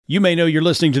You may know you're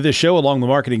listening to this show along the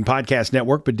Marketing Podcast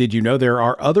Network, but did you know there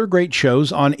are other great shows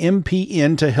on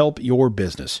MPN to help your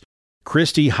business?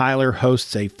 Christy Heiler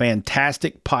hosts a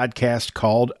fantastic podcast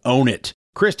called Own It.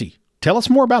 Christy, tell us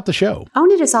more about the show.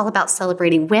 Own It is all about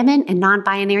celebrating women and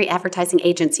non-binary advertising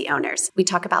agency owners. We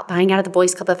talk about buying out of the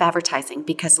Boys Club of Advertising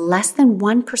because less than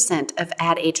 1% of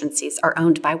ad agencies are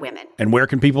owned by women. And where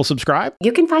can people subscribe?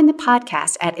 You can find the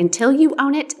podcast at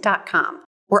untilyouownit.com.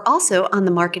 We're also on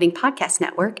the Marketing Podcast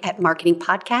Network at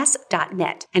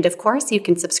marketingpodcast.net. And of course, you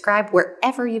can subscribe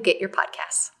wherever you get your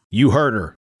podcasts. You heard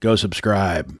her. Go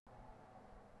subscribe.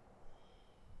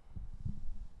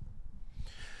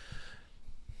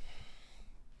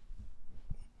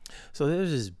 So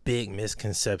there's this big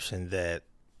misconception that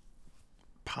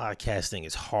podcasting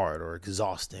is hard or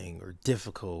exhausting or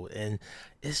difficult, and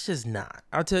it's just not.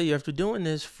 I'll tell you, after doing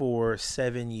this for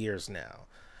 7 years now,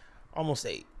 almost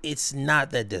 8, it's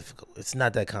not that difficult. It's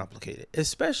not that complicated,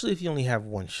 especially if you only have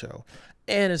one show,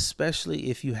 and especially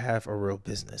if you have a real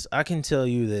business. I can tell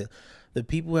you that the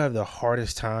people who have the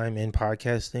hardest time in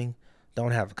podcasting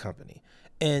don't have a company.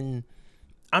 And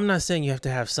I'm not saying you have to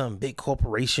have some big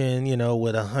corporation,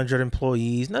 with 100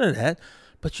 employees, none of that,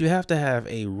 but you have to have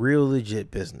a real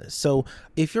legit business. So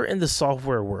if you're in the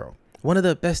software world, one of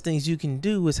the best things you can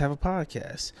do is have a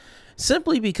podcast,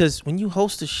 simply because when you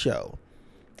host a show,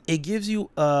 it gives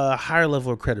you a higher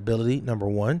level of credibility, number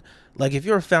one. Like if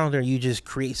you're a founder, you just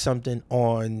create something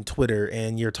on Twitter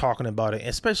and you're talking about it,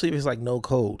 especially if it's like no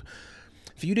code.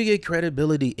 For you to get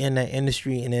credibility in that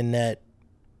industry and in that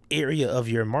area of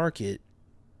your market,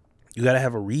 you got to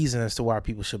have a reason as to why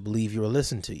people should believe you or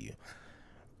listen to you.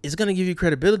 It's going to give you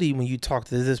credibility when you talk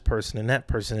to this person and that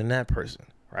person and that person,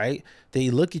 right? They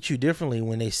look at you differently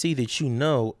when they see that you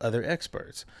know other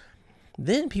experts.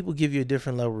 Then people give you a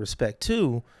different level of respect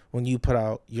too when you put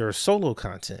out your solo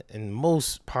content. And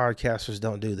most podcasters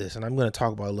don't do this, and I'm going to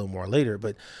talk about it a little more later.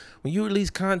 But when you release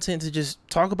content to just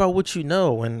talk about what you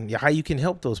know and how you can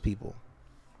help those people,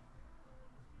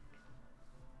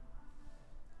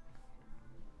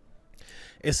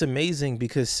 it's amazing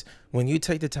because when you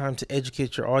take the time to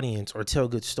educate your audience or tell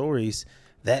good stories,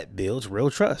 that builds real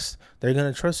trust. They're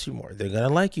going to trust you more. They're going to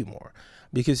like you more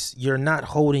because you're not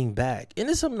holding back. And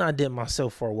it's something I did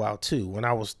myself for a while too. When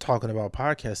I was talking about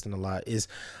podcasting a lot, is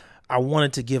I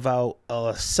wanted to give out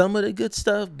some of the good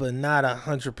stuff, but not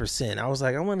 100%. I was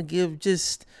like, I want to give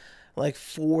just like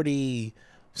 40,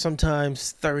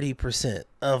 sometimes 30%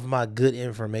 of my good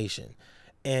information.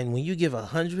 And when you give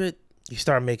 100, you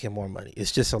start making more money.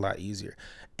 It's just a lot easier.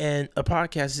 And a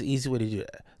podcast is an easy way to do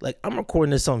that. Like I'm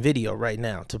recording this on video right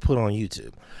now to put on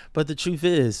YouTube. But the truth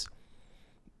is,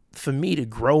 for me to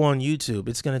grow on YouTube,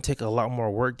 it's going to take a lot more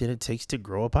work than it takes to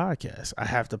grow a podcast. I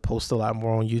have to post a lot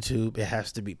more on YouTube. It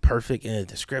has to be perfect in the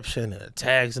description and the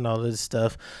tags and all this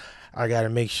stuff. I got to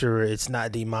make sure it's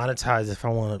not demonetized if I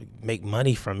want to make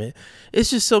money from it. It's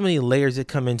just so many layers that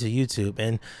come into YouTube.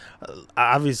 And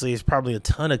obviously, it's probably a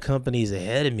ton of companies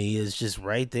ahead of me is just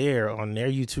right there on their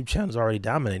YouTube channels already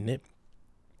dominating it.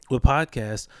 With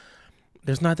podcasts,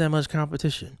 there's not that much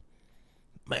competition.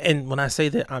 And when I say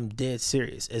that, I'm dead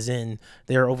serious, as in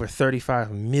there are over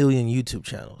 35 million YouTube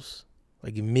channels,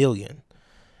 like a million.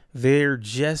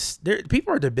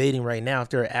 People are debating right now if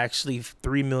there are actually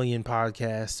 3 million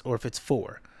podcasts or if it's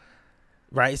 4,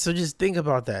 right? So just think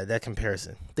about that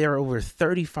comparison. There are over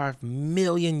 35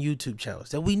 million YouTube channels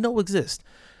that we know exist.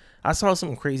 I saw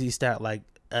some crazy stat like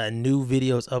new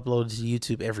videos uploaded to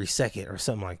YouTube every second or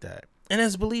something like that. And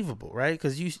that's believable, right?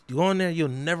 Because you go on there, you'll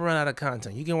never run out of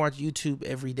content. You can watch YouTube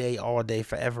every day, all day,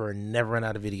 forever, and never run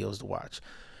out of videos to watch.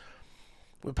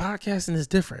 With podcasting, it's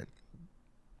different.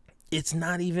 It's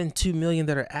not even 2 million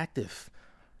that are active.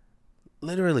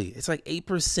 Literally, it's like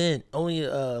 8%, only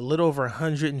a little over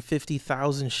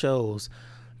 150,000 shows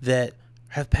that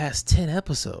have passed 10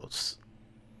 episodes.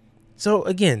 So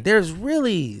again, there's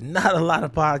really not a lot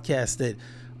of podcasts that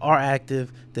are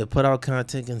active, that put out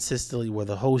content consistently where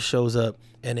the host shows up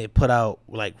and they put out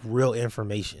like real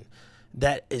information.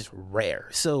 That is rare.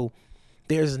 So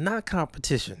there's not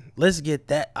competition. Let's get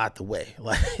that out the way.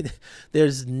 Like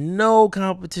there's no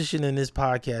competition in this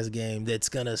podcast game that's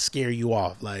going to scare you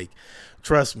off. Like,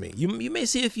 trust me, you may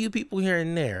see a few people here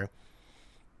and there,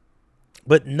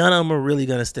 but none of them are really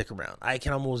going to stick around. I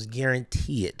can almost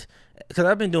guarantee it because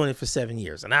I've been doing it for 7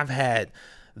 years and I've had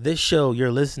this show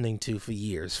you're listening to for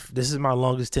years. This is my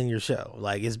longest tenure show.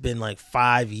 Like it's been like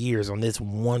 5 years on this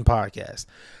one podcast.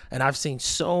 And I've seen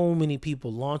so many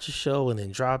people launch a show and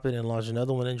then drop it and launch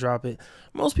another one and drop it.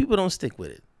 Most people don't stick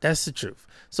with it. That's the truth.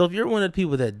 So if you're one of the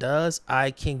people that does,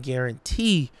 I can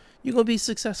guarantee you're going to be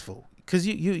successful. because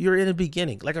you're in the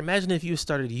beginning. Like, imagine if you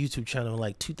started a YouTube channel in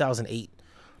like 2008.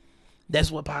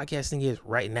 That's what podcasting is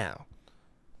right now.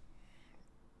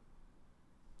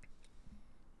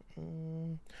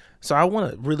 So I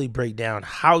want to really break down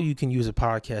how you can use a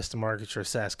podcast to market your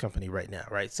SaaS company right now,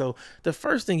 right? So the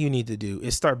first thing you need to do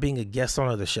is start being a guest on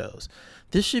other shows.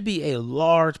 This should be a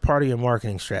large part of your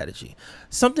marketing strategy.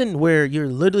 Something where you're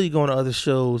literally going to other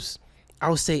shows, I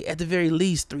would say at the very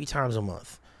least 3 times a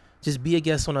month. Just be a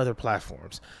guest on other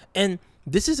platforms. And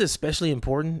this is especially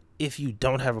important if you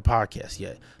don't have a podcast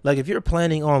yet. Like, if you're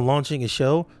planning on launching a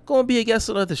show, go and be a guest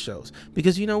on other shows,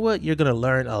 because you know what? You're going to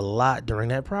learn a lot during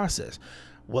that process.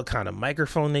 What kind of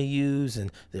microphone they use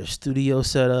and their studio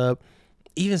setup,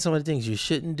 even some of the things you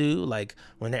shouldn't do, like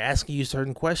when they're asking you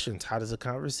certain questions. How does the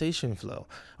conversation flow?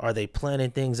 Are they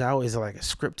planning things out? Is it like a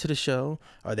script to the show?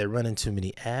 Are they running too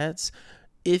many ads?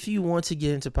 If you want to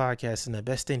get into podcasting, the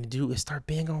best thing to do is start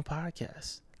being on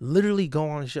podcasts. Literally go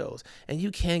on shows, and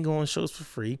you can go on shows for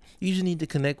free. You just need to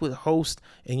connect with hosts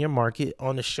in your market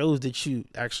on the shows that you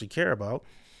actually care about,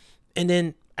 and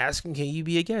then ask them, can you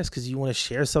be a guest? Because you want to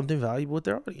share something valuable with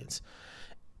their audience.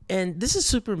 And this is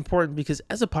super important because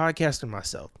as a podcaster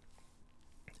myself,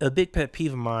 a big pet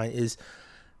peeve of mine is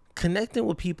connecting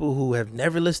with people who have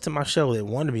never listened to my show, that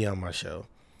want to be on my show,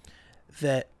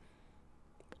 that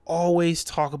always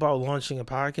talk about launching a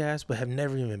podcast but have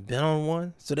never even been on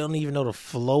one, so they don't even know the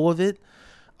flow of it.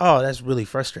 Oh, that's really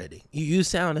frustrating.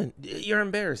 You're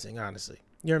embarrassing, honestly.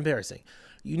 You're embarrassing.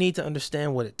 You need to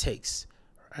understand what it takes,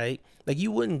 right? Like,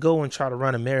 you wouldn't go and try to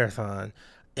run a marathon.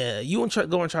 You wouldn't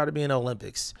go and try to be in the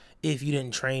Olympics if you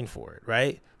didn't train for it,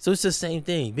 right? So it's the same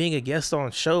thing. Being a guest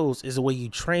on shows is the way you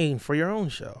train for your own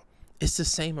show. It's the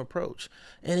same approach.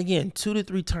 And again, 2 to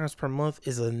 3 times per month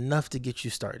is enough to get you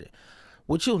started.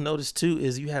 What you'll notice too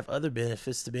is you have other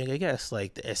benefits to being a guest,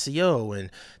 like the SEO and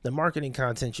the marketing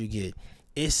content you get.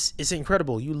 It's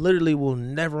incredible. You literally will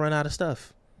never run out of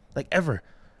stuff, like, ever.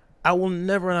 I will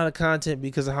never run out of content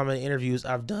because of how many interviews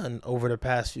I've done over the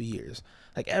past few years,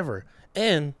 like, ever.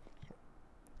 And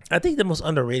I think the most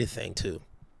underrated thing too,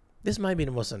 this might be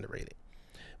the most underrated.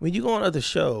 When you go on other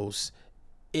shows,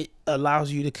 it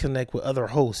allows you to connect with other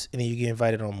hosts, and then you get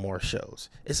invited on more shows.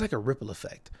 It's like a ripple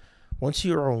effect. Once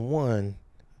you're on one,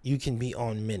 you can be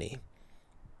on many.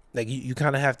 Like, you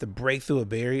kind of have to break through a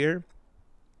barrier.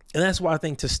 And that's why I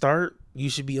think to start, you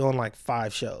should be on like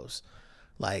 5 shows.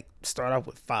 Like, start off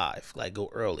with 5, like,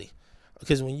 go early.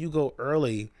 Because when you go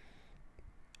early,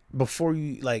 before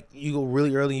you go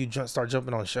really early, you start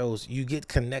jumping on shows, you get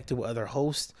connected with other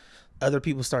hosts. Other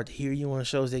people start to hear you on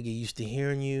shows. They get used to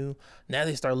hearing you. Now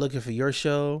they start looking for your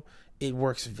show. It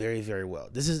works very, very well.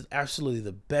 This is absolutely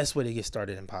the best way to get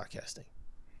started in podcasting.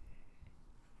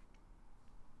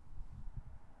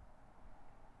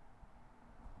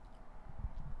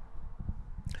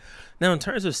 Now, in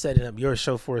terms of setting up your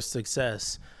show for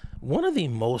success, one of the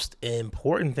most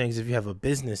important things if you have a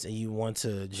business and you want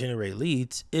to generate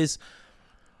leads is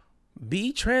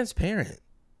be transparent.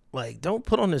 Like, don't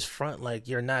put on this front like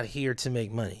you're not here to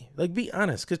make money. Like, be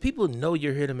honest, because people know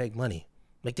you're here to make money.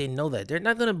 Like, they know that. They're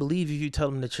not going to believe if you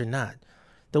tell them that you're not.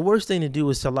 The worst thing to do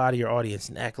is to lie to your audience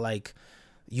and act like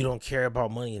you don't care about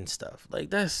money and stuff.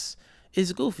 Like, it's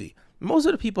goofy. Most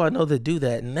of the people I know that do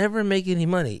that never make any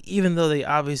money, even though they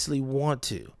obviously want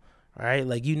to, right?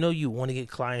 Like, you want to get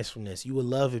clients from this. You would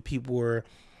love if people were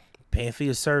paying for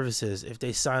your services. If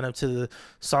they sign up to the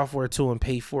software tool and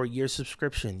pay for a year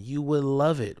subscription, you would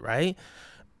love it, right?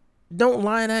 Don't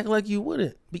lie and act like you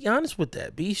wouldn't. Be honest with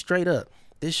that. Be straight up.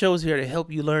 This show is here to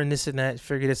help you learn this and that,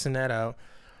 figure this and that out,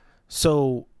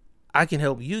 so I can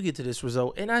help you get to this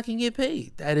result and I can get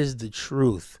paid. That is the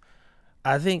truth.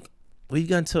 I think we've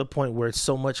gotten to a point where it's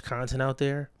so much content out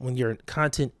there. When your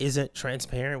content isn't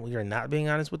transparent, when you're not being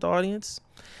honest with the audience,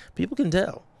 people can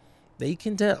tell. They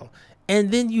can tell. And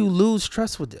then you lose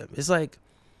trust with them. It's like,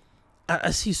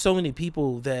 I see so many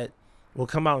people that will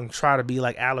come out and try to be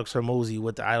like Alex Hormozi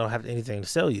with the I don't have anything to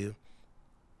sell you.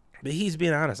 But he's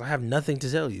being honest. I have nothing to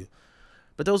sell you.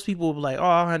 But those people will be like, oh,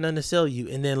 I don't have nothing to sell you.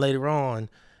 And then later on,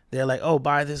 they're like, oh,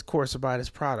 buy this course or buy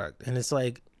this product. And it's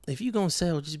like, if you're going to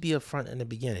sell, just be upfront in the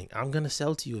beginning. I'm going to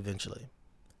sell to you eventually.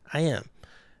 I am.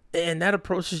 And that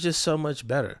approach is just so much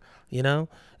better.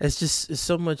 It's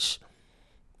so much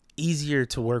easier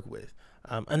to work with.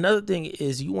 Another thing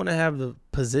is you want to have the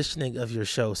positioning of your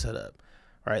show set up,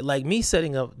 right? Like me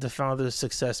setting up the Founder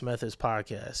Success Methods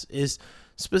podcast is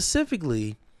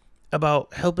specifically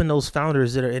about helping those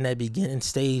founders that are in that beginning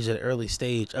stage, that early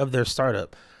stage of their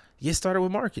startup, get started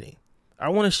with marketing. I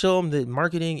want to show them that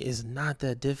marketing is not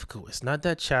that difficult. It's not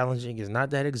that challenging. It's not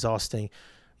that exhausting.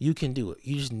 You can do it.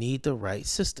 You just need the right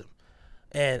system.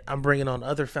 And I'm bringing on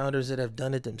other founders that have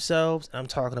done it themselves. I'm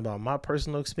talking about my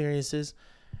personal experiences.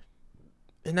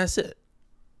 And that's it.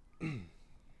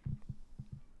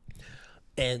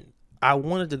 And I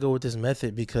wanted to go with this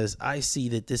method because I see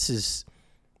that this is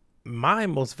my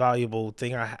most valuable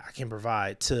thing I can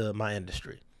provide to my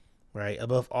industry, right?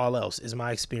 Above all else is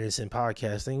my experience in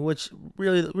podcasting, which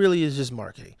really is just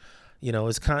marketing.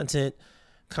 It's content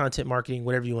marketing,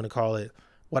 whatever you want to call it.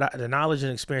 The knowledge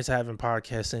and experience I have in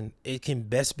podcasting, it can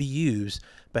best be used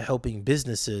by helping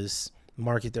businesses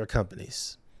market their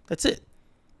companies. That's it,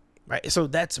 right? So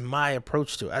that's my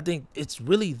approach to it. I think it's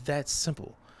really that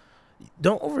simple.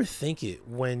 Don't overthink it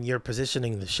when you're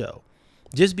positioning the show.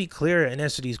 Just be clear and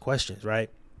answer these questions, right?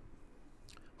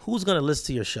 Who's going to listen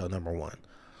to your show, number one?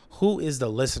 Who is the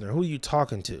listener? Who are you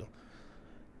talking to?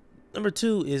 Number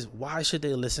two is, why should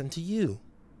they listen to you?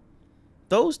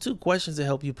 Those two questions that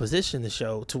help you position the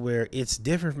show to where it's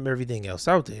different from everything else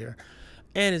out there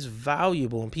and it's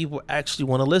valuable and people actually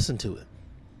want to listen to it.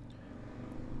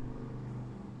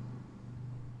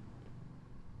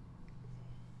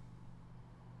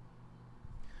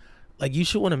 Like, you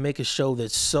should want to make a show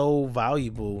that's so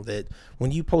valuable that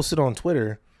when you post it on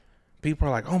Twitter, people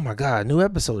are like, oh my God, new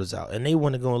episode is out. And they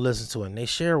want to go and listen to it and they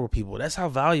share it with people. That's how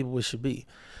valuable it should be.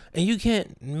 And you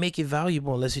can't make it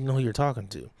valuable unless you know who you're talking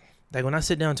to. Like, when I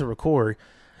sit down to record,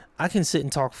 I can sit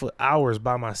and talk for hours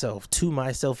by myself, to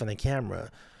myself in a camera,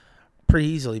 pretty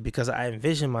easily because I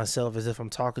envision myself as if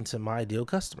I'm talking to my ideal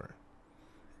customer.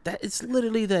 It's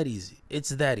literally that easy. It's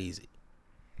that easy.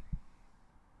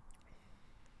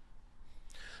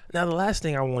 Now, the last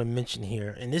thing I want to mention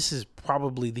here, and this is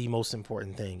probably the most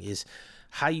important thing, is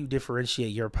how you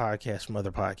differentiate your podcast from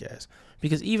other podcasts.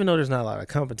 Because even though there's not a lot of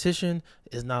competition,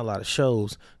 there's not a lot of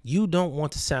shows, you don't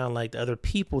want to sound like the other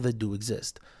people that do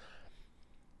exist.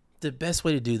 The best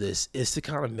way to do this is to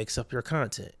kind of mix up your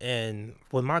content. And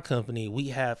with my company, we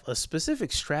have a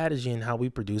specific strategy in how we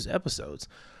produce episodes.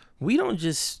 We don't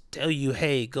just tell you,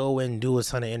 hey, go and do a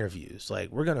ton of interviews. Like,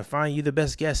 we're going to find you the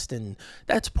best guest, and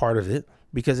that's part of it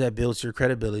because that builds your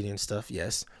credibility and stuff,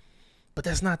 yes. But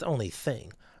that's not the only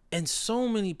thing. And so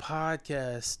many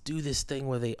podcasts do this thing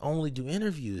where they only do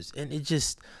interviews. And it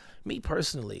just, me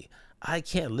personally, I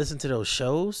can't listen to those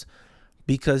shows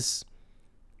because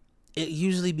it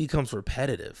usually becomes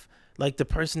repetitive. Like, the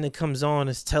person that comes on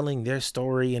is telling their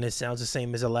story and it sounds the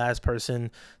same as the last person.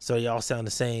 So they all sound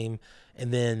the same.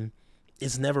 And then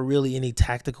it's never really any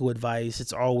tactical advice.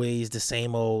 It's always the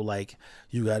same old, like,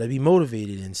 you got to be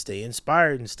motivated and stay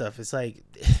inspired and stuff. It's like,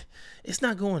 it's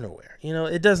not going nowhere.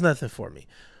 It does nothing for me.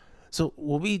 So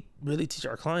what we really teach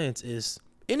our clients is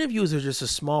interviews are just a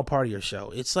small part of your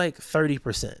show. It's like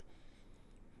 30%.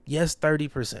 Yes,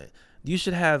 30%. You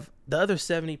should have the other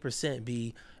 70%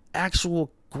 be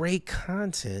actual great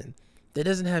content that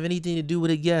doesn't have anything to do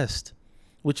with a guest,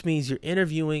 which means you're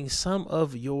interviewing some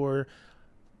of your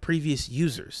previous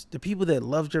users, the people that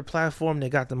loved your platform, that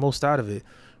got the most out of it.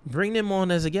 Bring them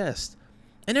on as a guest.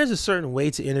 And there's a certain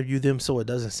way to interview them so it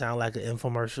doesn't sound like an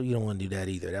infomercial. You don't want to do that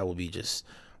either. That would be just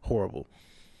horrible.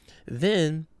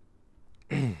 Then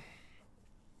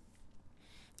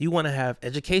you want to have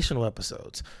educational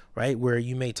episodes, right? Where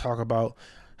you may talk about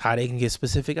how they can get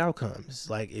specific outcomes.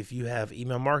 Like, if you have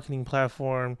email marketing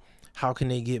platform, how can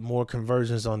they get more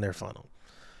conversions on their funnel?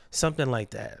 Something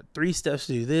like that. 3 steps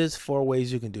to do this, 4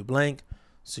 ways you can do blank.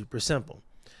 Super simple.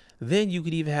 Then you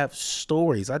could even have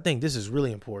stories. I think this is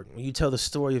really important. When you tell the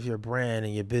story of your brand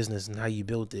and your business and how you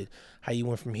built it, how you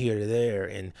went from here to there,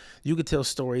 and you could tell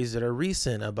stories that are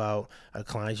recent about a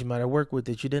client you might have worked with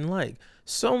that you didn't like.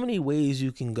 So many ways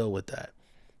you can go with that,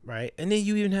 right? And then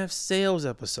you even have sales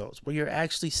episodes where you're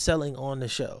actually selling on the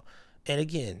show. And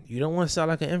again, you don't want to sound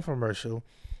like an infomercial.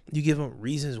 You give them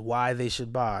reasons why they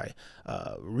should buy,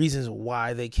 reasons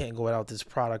why they can't go without this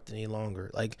product any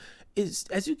longer. Like,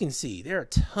 as you can see, there are a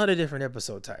ton of different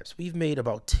episode types. We've made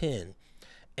about 10.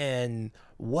 And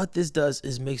what this does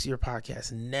is makes your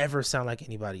podcast never sound like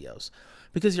anybody else,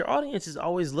 because your audience is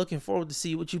always looking forward to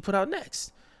see what you put out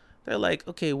next. They're like,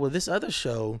 okay, well, this other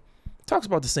show talks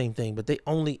about the same thing, but they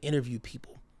only interview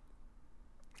people.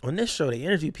 On this show, they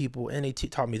interview people and they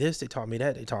taught me this, they taught me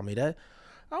that, they taught me that.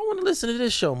 I want to listen to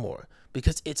this show more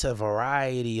because it's a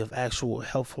variety of actual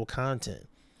helpful content.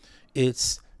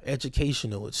 It's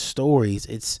educational, it's stories,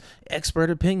 it's expert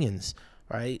opinions,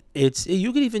 right?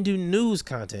 You could even do news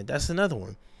content. That's another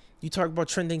one. You talk about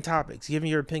trending topics, giving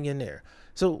your opinion there.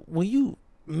 So when you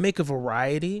make a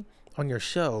variety on your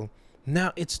show,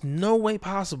 now it's no way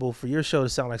possible for your show to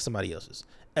sound like somebody else's,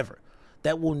 ever.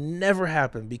 That will never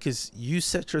happen because you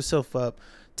set yourself up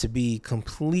to be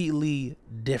completely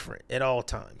different at all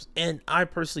times. And I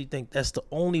personally think that's the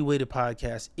only way to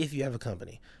podcast if you have a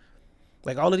company.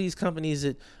 Like all of these companies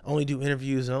that only do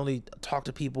interviews and only talk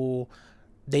to people,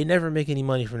 they never make any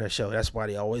money from their show. That's why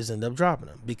they always end up dropping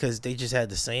them, because they just had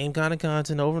the same kind of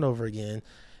content over and over again.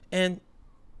 And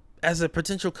as a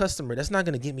potential customer, that's not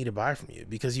going to get me to buy from you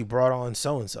because you brought on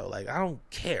so-and-so. Like, I don't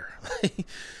care.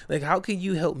 Like, how can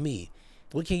you help me?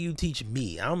 What can you teach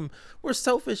me? We're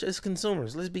selfish as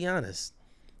consumers. Let's be honest.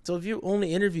 So if you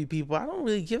only interview people, I don't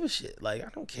really give a shit. Like, I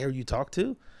don't care who you talk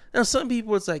to. Now, some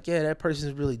people, it's like, yeah, that person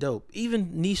is really dope.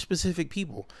 Even niche specific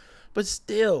people. But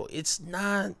still, it's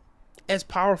not as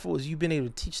powerful as you've been able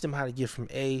to teach them how to get from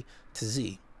A to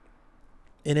Z.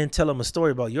 And then tell them a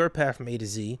story about your path from A to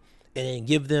Z. And then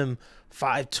give them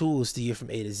 5 tools to get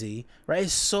from A to Z. Right?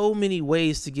 There's so many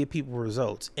ways to get people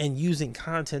results. And using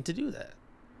content to do that.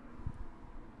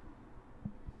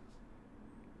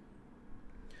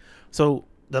 So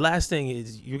the last thing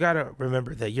is you got to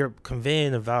remember that you're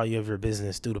conveying the value of your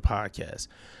business through the podcast.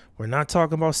 We're not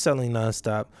talking about selling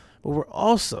nonstop, but we're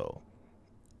also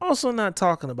not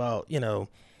talking about,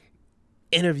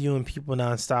 interviewing people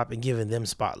nonstop and giving them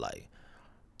spotlight.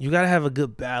 You got to have a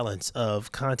good balance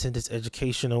of content that's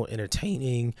educational,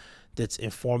 entertaining, that's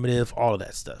informative, all of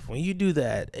that stuff. When you do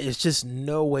that, it's just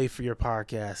no way for your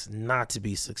podcast not to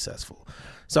be successful.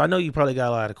 So I know you probably got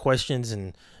a lot of questions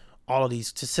and all of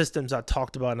these systems I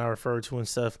talked about and I referred to and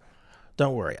stuff.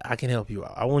 Don't worry, I can help you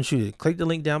out. I want you to click the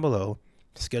link down below,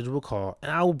 schedule a call, and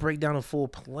I will break down a full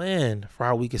plan for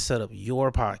how we can set up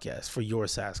your podcast for your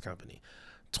SaaS company.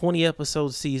 20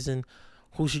 episode season.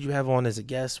 Who should you have on as a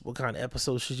guest? What kind of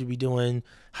episodes should you be doing?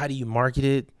 How do you market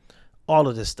it? All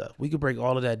of this stuff. We could break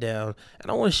all of that down. And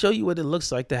I want to show you what it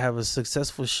looks like to have a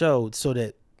successful show so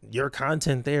that your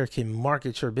content there can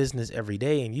market your business every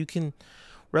day and you can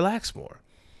relax more.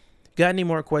 Got any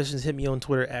more questions, hit me on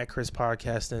Twitter at Chris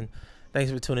Podcasting. Thanks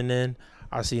for tuning in.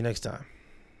 I'll see you next time.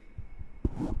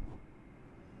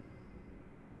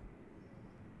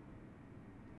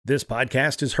 This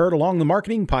podcast is heard along the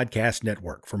Marketing Podcast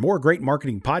Network. For more great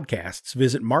marketing podcasts,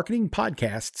 visit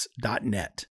marketingpodcasts.net.